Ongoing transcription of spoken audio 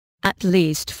At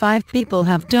least 5 people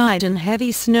have died in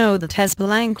heavy snow that has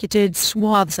blanketed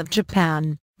swaths of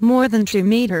Japan, more than 2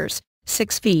 meters,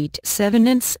 6 feet 7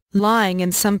 inches, lying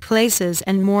in some places,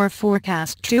 and more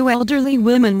forecast. 2 elderly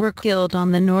women were killed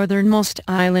on the northernmost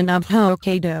island of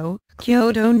Hokkaido,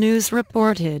 Kyodo News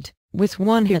reported, with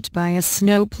one hit by a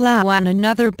snowplow and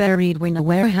another buried when a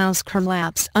warehouse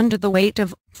collapsed under the weight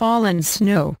of fallen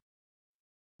snow.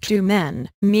 2 men,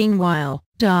 meanwhile,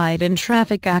 died in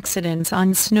traffic accidents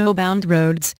on snowbound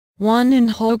roads, one in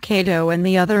Hokkaido and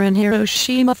the other in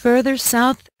Hiroshima further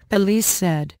south, police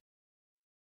said.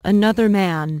 Another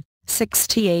man,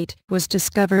 68, was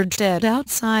discovered dead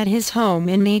outside his home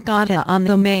in Niigata on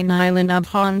the main island of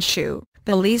Honshu,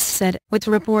 police said, with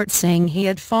reports saying he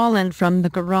had fallen from the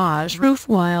garage roof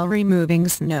while removing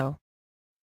snow.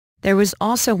 There was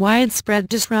also widespread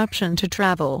disruption to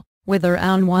travel, with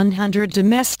around 100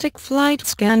 domestic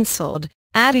flights cancelled,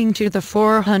 adding to the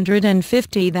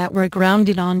 450 that were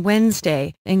grounded on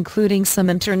Wednesday, including some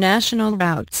international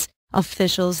routes.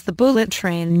 Officials. The bullet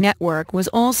train network was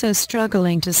also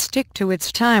struggling to stick to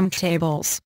its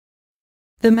timetables.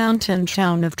 The mountain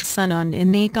town of Tsunon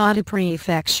in Niigata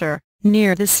Prefecture,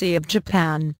 near the Sea of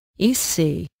Japan, East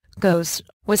Sea coast,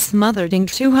 was smothered in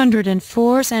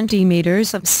 204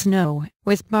 centimeters of snow,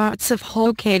 with parts of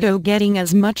Hokkaido getting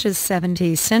as much as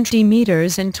 70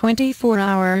 centimeters in 24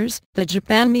 hours, the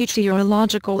Japan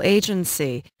Meteorological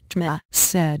Agency, JMA,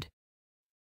 said.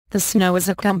 The snow is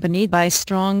accompanied by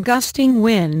strong gusting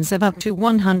winds of up to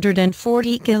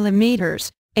 140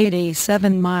 kilometers,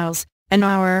 87 miles, an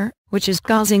hour, which is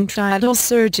causing tidal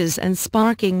surges and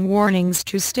sparking warnings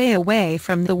to stay away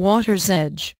from the water's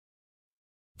edge.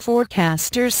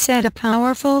 Forecasters said a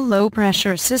powerful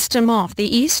low-pressure system off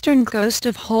the eastern coast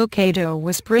of Hokkaido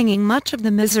was bringing much of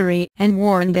the misery and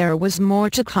warned there was more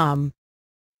to come.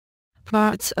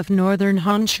 Parts of northern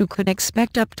Honshu could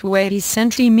expect up to 80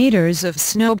 centimeters of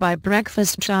snow by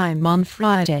breakfast time on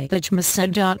Friday, the JMA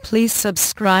said. Please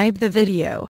subscribe the video.